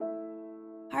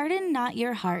Harden not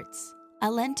your hearts, a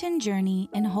Lenten journey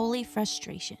in holy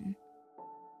frustration.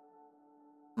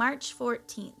 March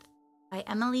 14th, by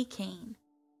Emily Kane.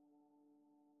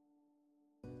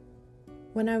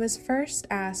 When I was first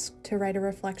asked to write a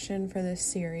reflection for this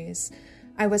series,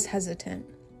 I was hesitant.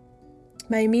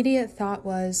 My immediate thought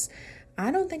was,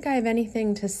 I don't think I have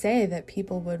anything to say that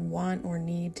people would want or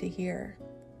need to hear.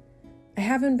 I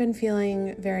haven't been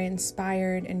feeling very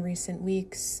inspired in recent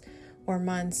weeks or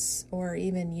months or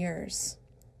even years.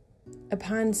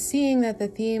 Upon seeing that the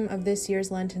theme of this year's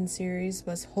Lenten series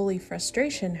was holy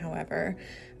frustration, however,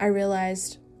 I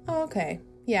realized, I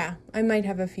might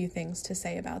have a few things to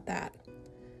say about that.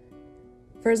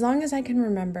 For as long as I can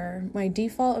remember, my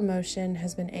default emotion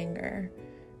has been anger.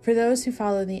 For those who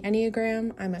follow the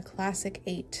Enneagram, I'm a classic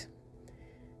 8.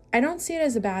 I don't see it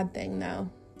as a bad thing,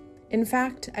 though. In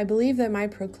fact, I believe that my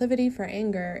proclivity for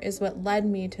anger is what led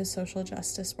me to social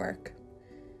justice work.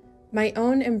 My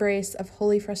own embrace of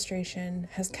holy frustration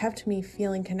has kept me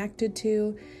feeling connected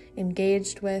to,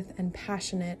 engaged with, and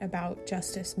passionate about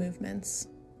justice movements.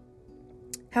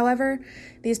 However,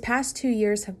 these past 2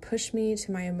 years have pushed me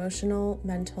to my emotional,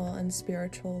 mental, and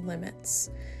spiritual limits.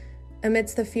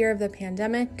 Amidst the fear of the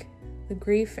pandemic, the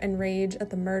grief and rage at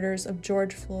the murders of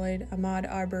George Floyd, Ahmaud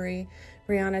Arbery,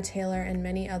 Breonna Taylor, and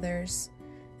many others,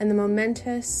 and the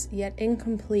momentous yet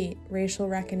incomplete racial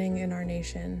reckoning in our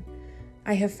nation,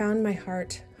 I have found my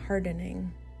heart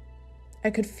hardening.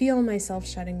 I could feel myself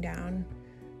shutting down,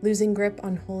 losing grip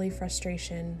on holy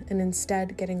frustration, and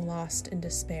instead getting lost in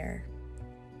despair.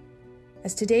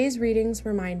 As today's readings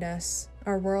remind us,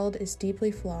 our world is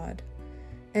deeply flawed,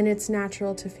 and it's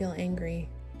natural to feel angry,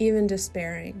 even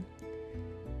despairing.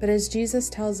 But as Jesus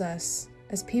tells us,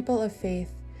 as people of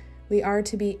faith, we are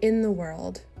to be in the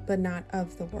world, but not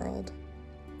of the world.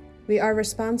 We are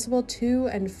responsible to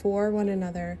and for one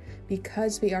another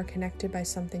because we are connected by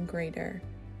something greater,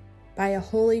 by a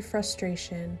holy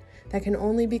frustration that can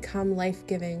only become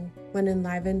life-giving when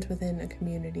enlivened within a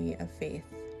community of faith.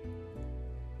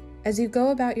 As you go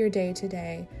about your day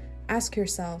today, ask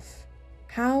yourself,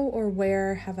 how or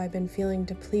where have I been feeling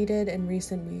depleted in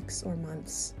recent weeks or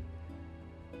months?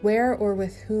 Where or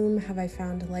with whom have I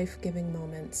found life-giving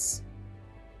moments?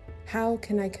 How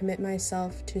can I commit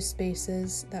myself to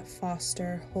spaces that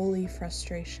foster holy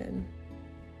frustration?